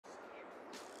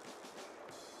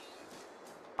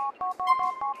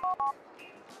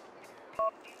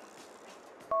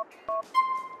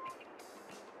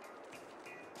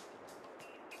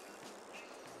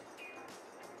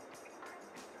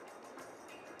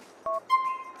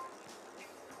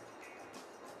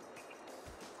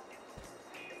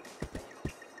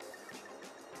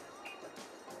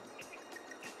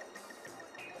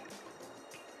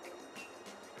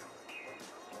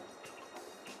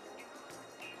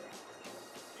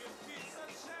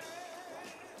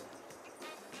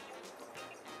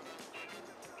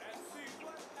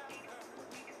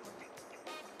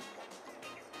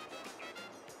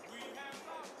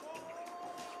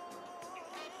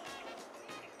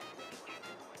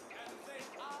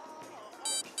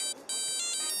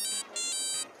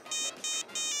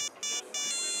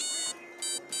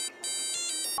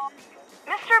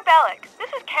Mr. Bellic, this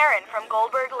is Karen from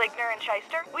Goldberg, Ligner, and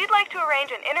Shyster. We'd like to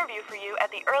arrange an interview for you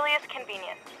at the earliest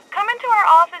convenience. Come into our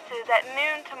offices at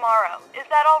noon tomorrow. Is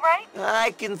that all right?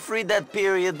 I can free that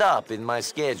period up in my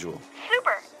schedule.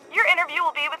 Super. Your interview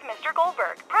will be with Mr.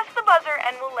 Goldberg. Press the buzzer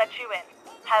and we'll let you in.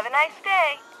 Have a nice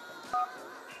day.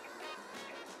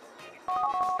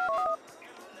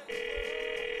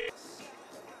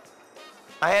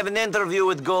 I have an interview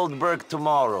with Goldberg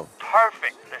tomorrow.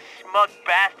 Perfect. The smug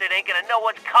bastard ain't gonna know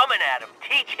what's coming at him.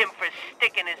 Teach him for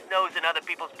sticking his nose in other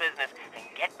people's business and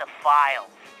get the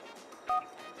files.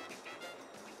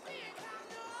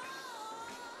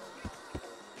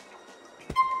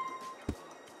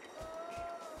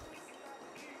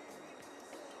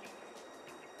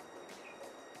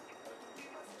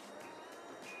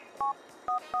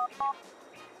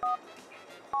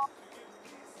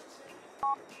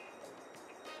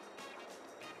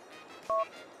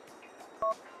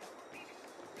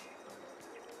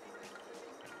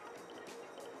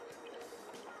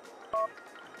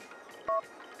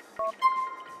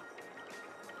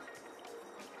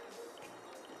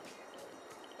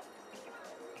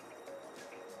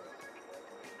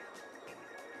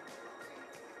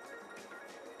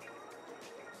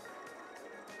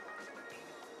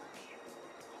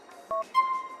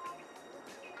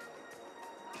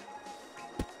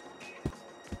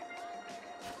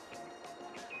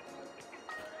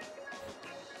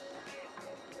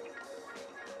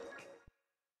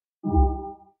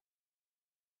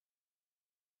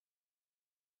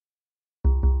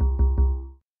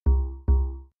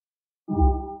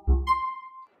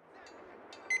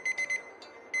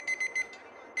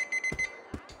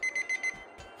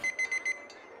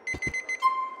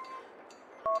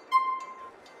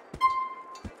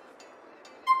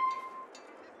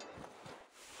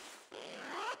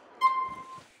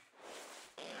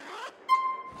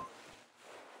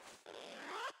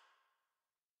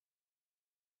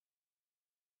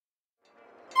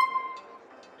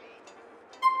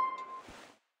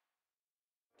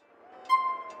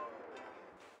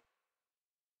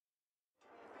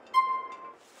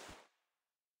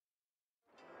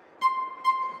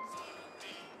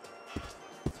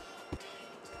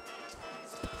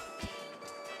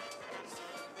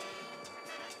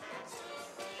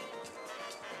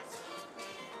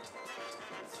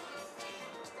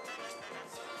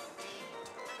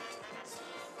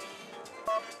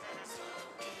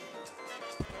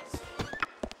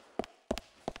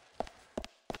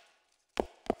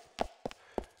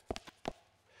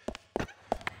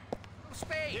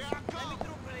 Space! Let me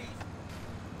through, please.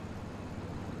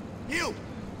 You!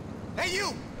 Hey,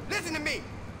 you! Listen to me!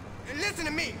 Listen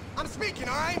to me! I'm speaking,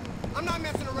 all right? I'm not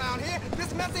messing around here.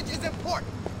 This message is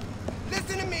important.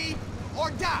 Listen to me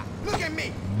or die. Look at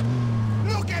me!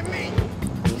 Look at me!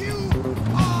 You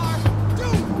are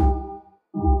doomed!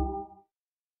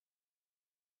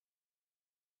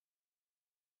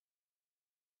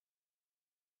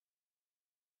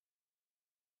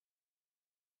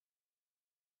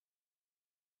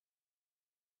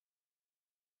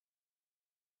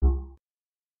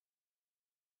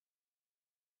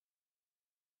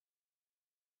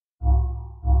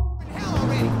 Hell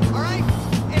already, all right?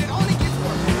 And it only gets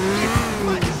worse. It's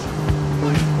much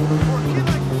for a kid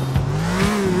like you.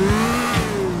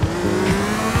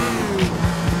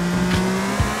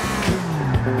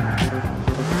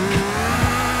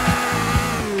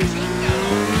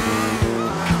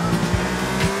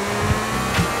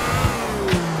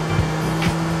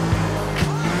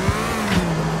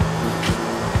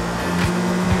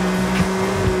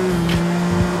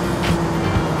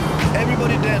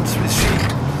 Everybody dance with sheep.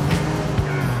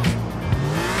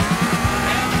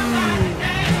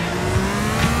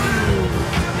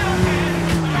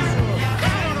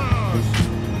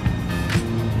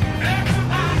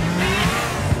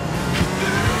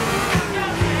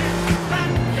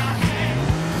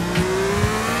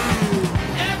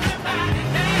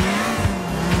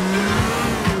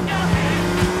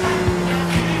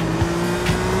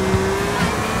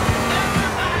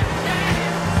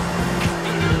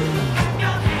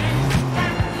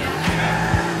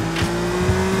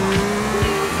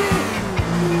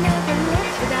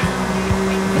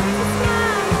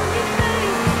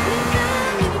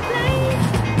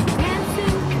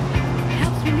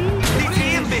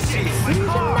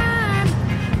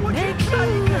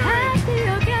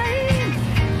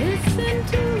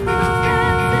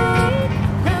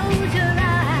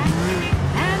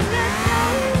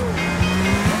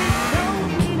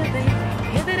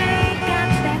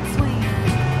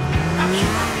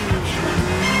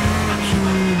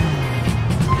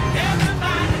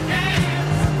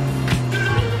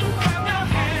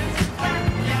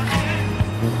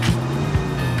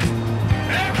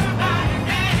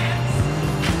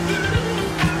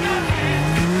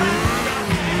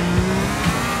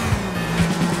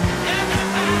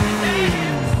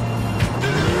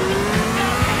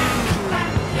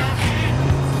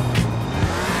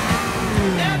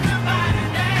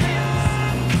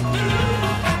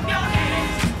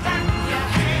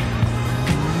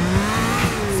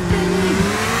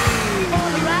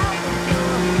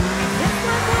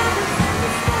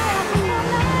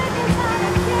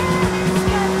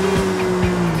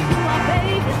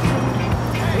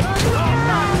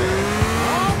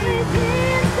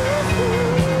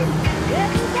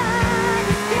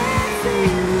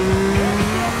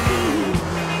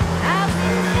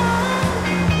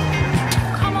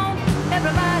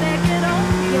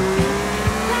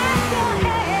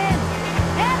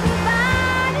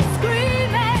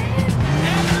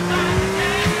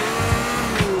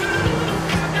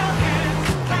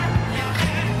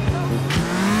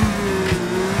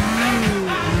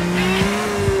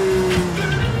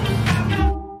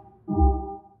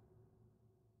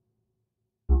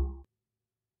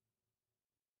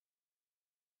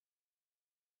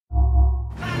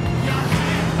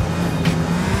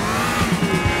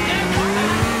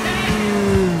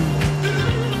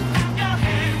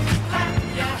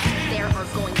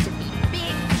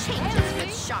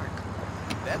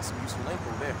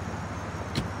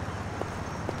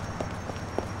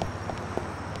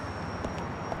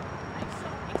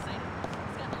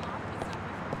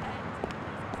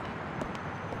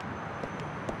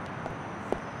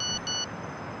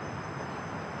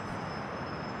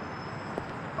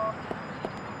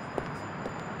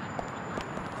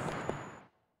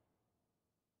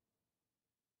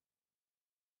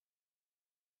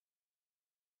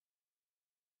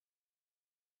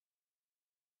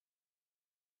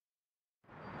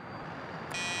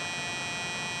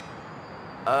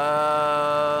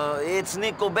 It's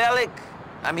NikoBellic.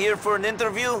 I'm here for an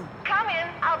interview. Come in,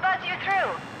 I'll buzz you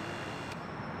through.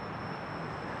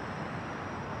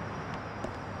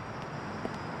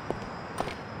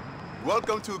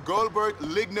 Welcome to Goldberg,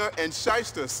 Ligner, and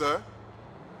Shyster, sir.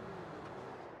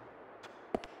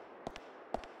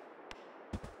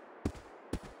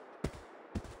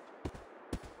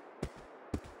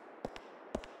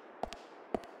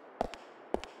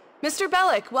 Mr.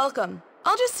 Bellic, welcome.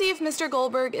 I'll just see if Mr.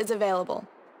 Goldberg is available.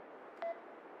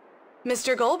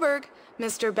 Mr. Goldberg,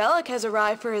 Mr. Bellic has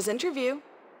arrived for his interview.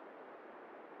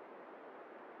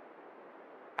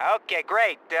 Okay,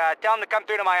 great. Tell him to come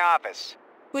through to my office.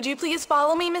 Would you please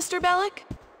follow me, Mr. Bellic?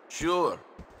 Sure.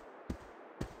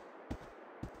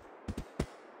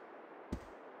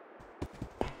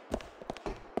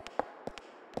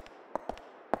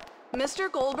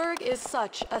 Mr. Goldberg is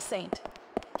such a saint.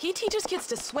 He teaches kids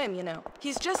to swim, you know.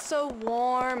 He's just so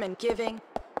warm and giving.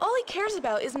 All he cares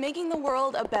about is making the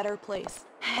world a better place.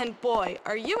 And boy,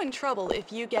 are you in trouble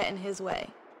if you get in his way.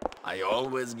 I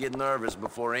always get nervous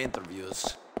before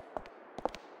interviews.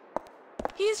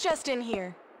 He's just in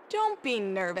here. Don't be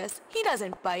nervous. He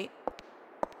doesn't bite.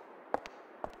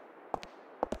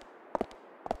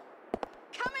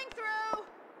 Coming through!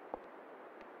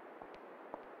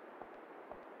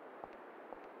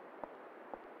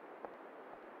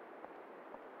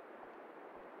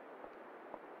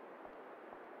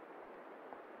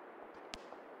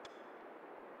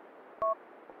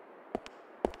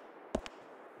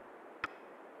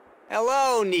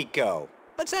 Hello, Nico.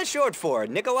 What's that short for,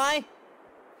 Nikolai?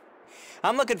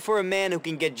 I'm looking for a man who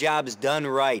can get jobs done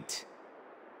right.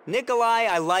 Nikolai,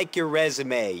 I like your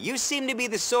resume. You seem to be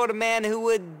the sort of man who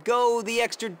would go the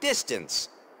extra distance.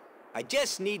 I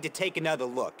just need to take another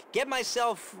look, get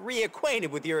myself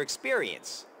reacquainted with your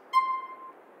experience.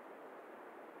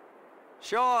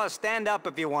 Sure, stand up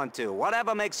if you want to,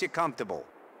 whatever makes you comfortable.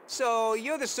 So,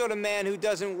 you're the sort of man who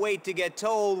doesn't wait to get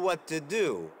told what to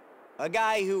do. A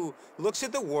guy who looks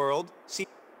at the world, see...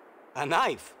 A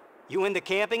knife? You into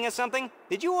camping or something?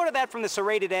 Did you order that from the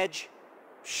Serrated Edge?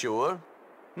 Sure.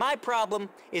 My problem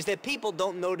is that people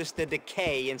don't notice the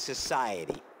decay in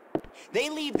society. They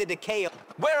leave the decay...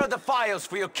 Where are the files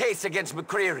for your case against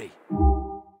McCreary?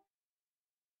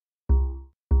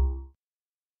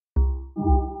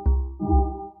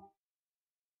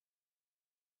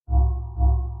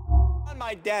 On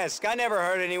my desk. I never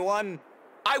hurt anyone.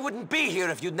 I wouldn't be here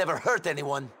if you'd never hurt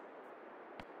anyone.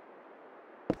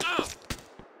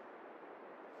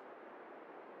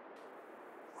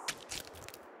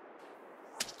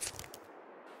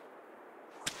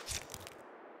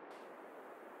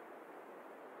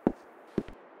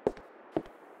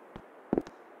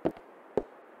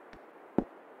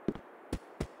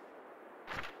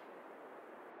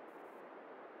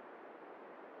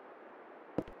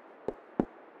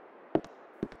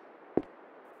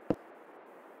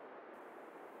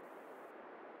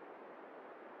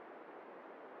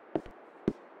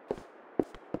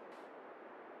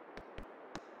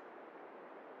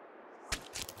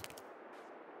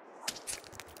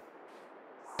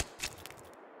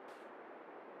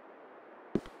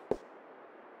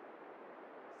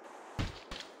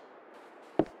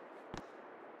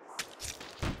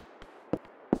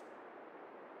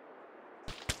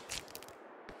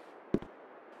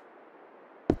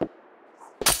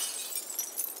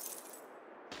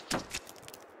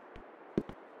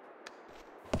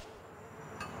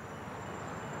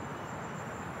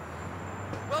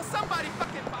 Will somebody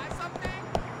fucking buy something?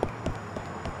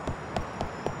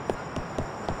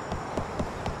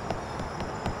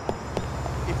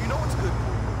 If you know what's good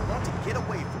for you, you want to get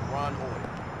away from Ron Oil.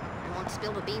 I won't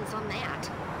spill the beans on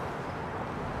that.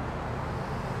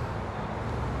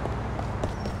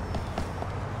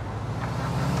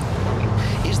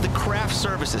 Is the craft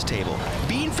services table.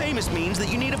 Being famous means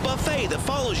that you need a buffet that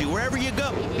follows you wherever you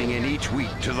go. Tuning in each week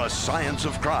to the Science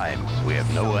of Crime. We have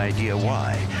no idea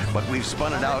why, but we've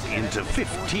spun it out into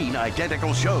 15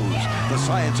 identical shows. The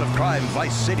Science of Crime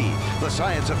Vice City, The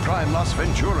Science of Crime Las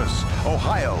Venturas,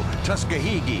 Ohio,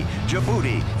 Tuskegee,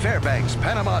 Djibouti, Fairbanks,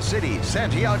 Panama City,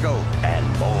 Santiago, and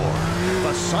more.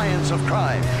 The Science of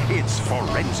Crime. It's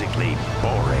forensically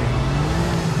boring.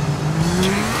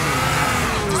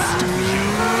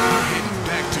 Heading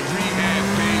back to rehab,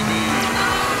 baby.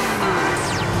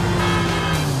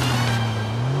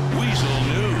 Weasel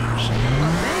News. A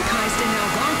bank heist in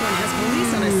Algonquin has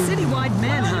police on a citywide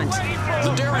manhunt.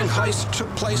 The daring heist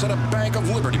took place at a Bank of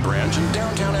Liberty branch in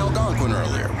downtown Algonquin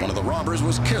earlier. One of the robbers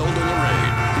was killed in the raid.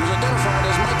 He was identified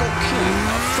as Michael King,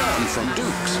 a felon from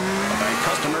Dukes. A bank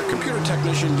customer, computer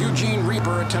technician Eugene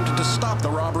Reaper, attempted to stop the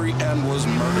robbery and was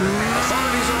murdered.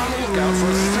 Authorities are on the lookout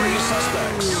for 3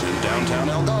 suspects. In downtown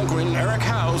Algonquin, Eric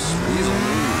House, Weasel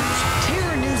News.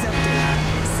 Terror news update.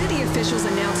 City officials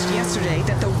announced yesterday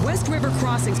that the West River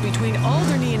crossings between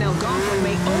Alderney and Algonquin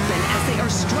may open as they are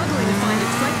struggling to find a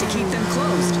threat to keep them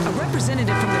closed. A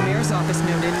representative from the mayor's office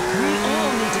noted, we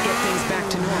all need to get things back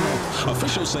to normal.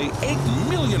 Officials say 8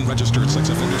 million registered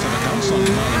sex offenders have accounts on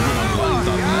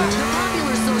MyRoomOnline.net. The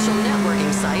popular social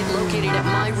networking site located at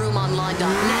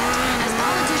MyRoomOnline.net has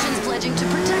politicians pledging to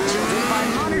protect children by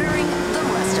monitoring the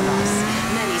rest of us.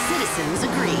 Many citizens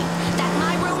agree that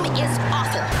My Room is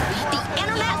awful. The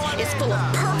internet is full of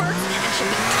perverts and should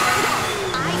be turned off.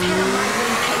 I've had a My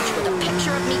Room page with a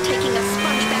picture of me taking a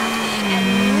sponge bath, and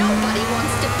nobody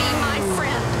wants to be my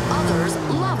friend. Others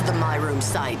love the My Room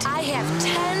site. I have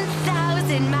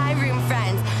 10,000 My Room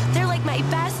friends. They're like my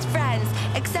best friends,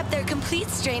 except they're complete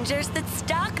strangers that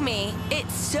stalk me.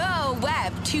 It's so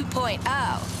Web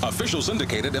 2.0. Officials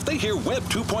indicated if they hear Web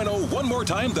 2.0 one more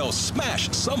time, they'll smash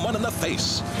someone in the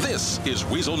face. This is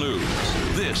Weasel News.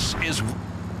 This is...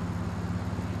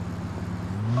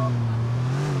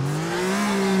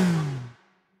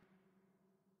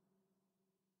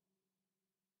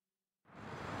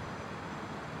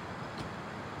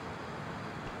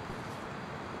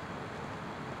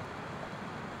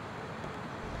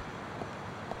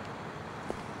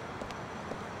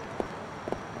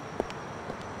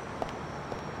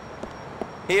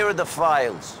 Here are the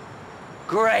files.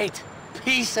 Great.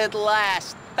 Peace at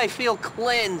last. I feel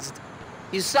cleansed.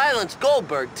 You silenced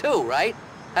Goldberg too, right?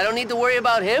 I don't need to worry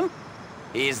about him?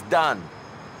 He's done.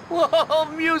 Whoa,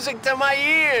 music to my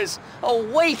ears. A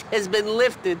weight has been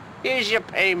lifted. Here's your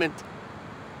payment.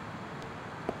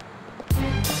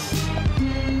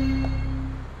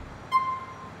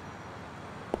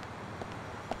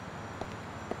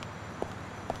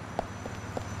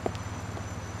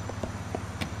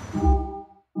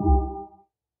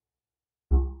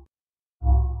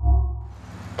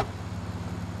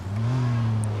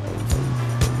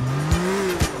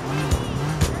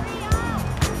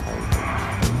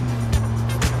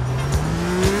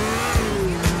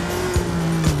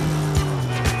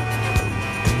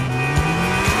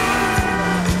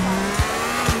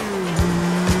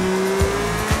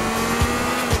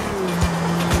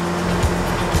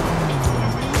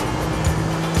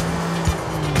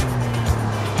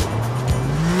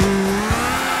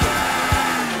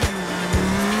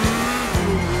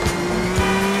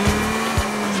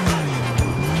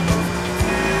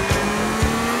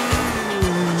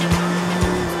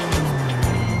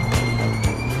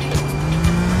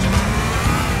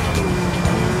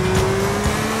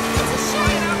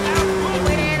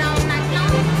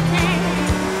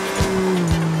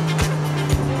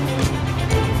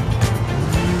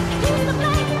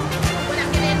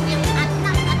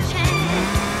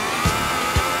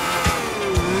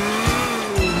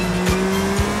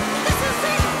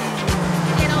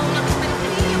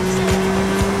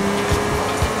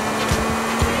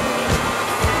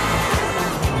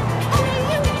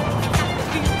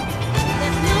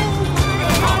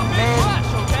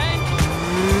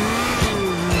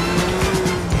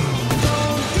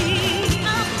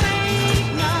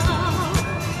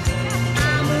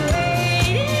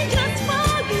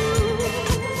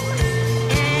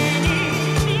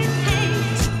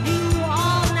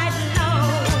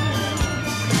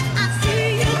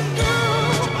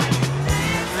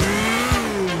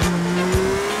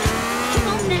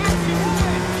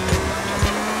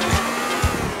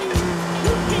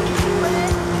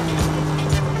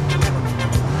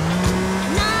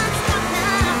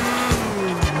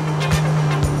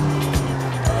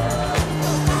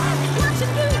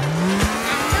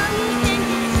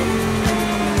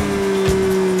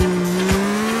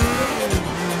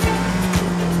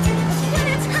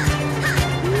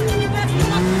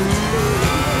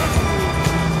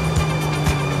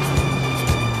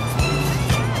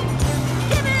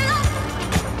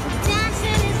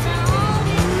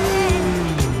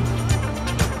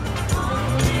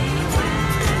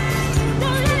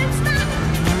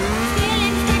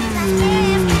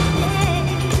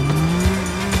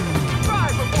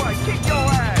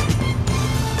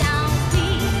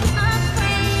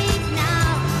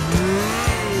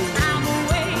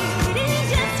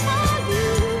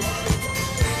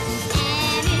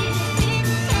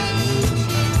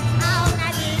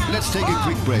 Let's take a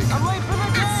quick break. I'm late for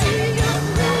the game.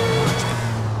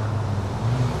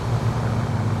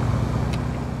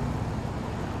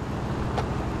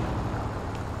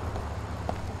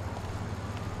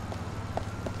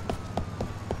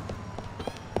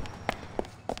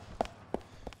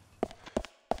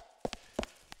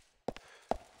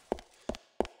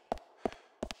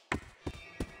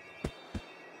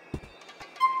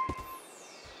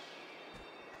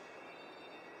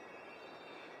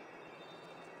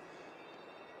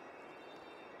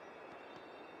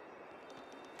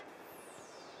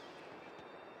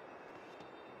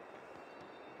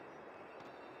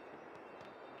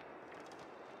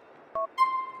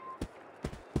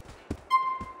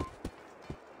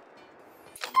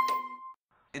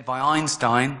 by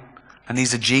Einstein, and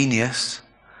he's a genius.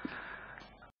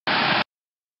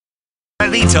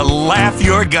 Ready to laugh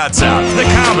your guts out. The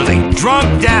comedy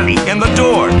Drunk Daddy and the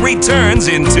Door returns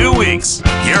in 2 weeks.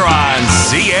 You're on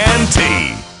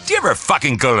CNT. Do you ever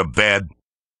fucking go to bed?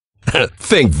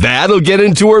 Think that'll get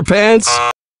into her pants?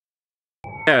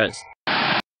 Yes.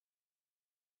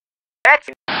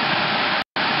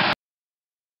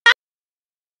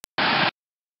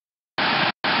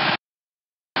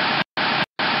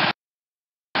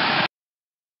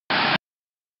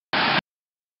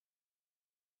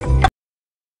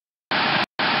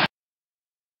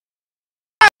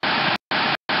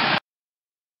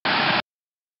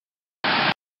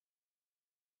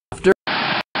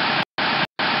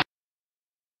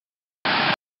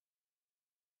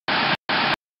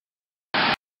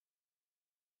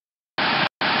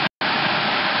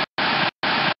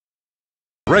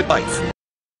 Red life.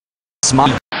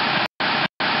 Smile.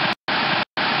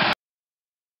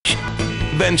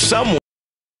 Then someone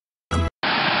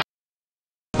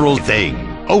thing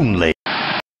only.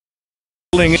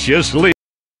 Just leave.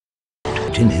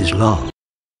 In his law.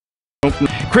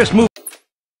 Chris, move.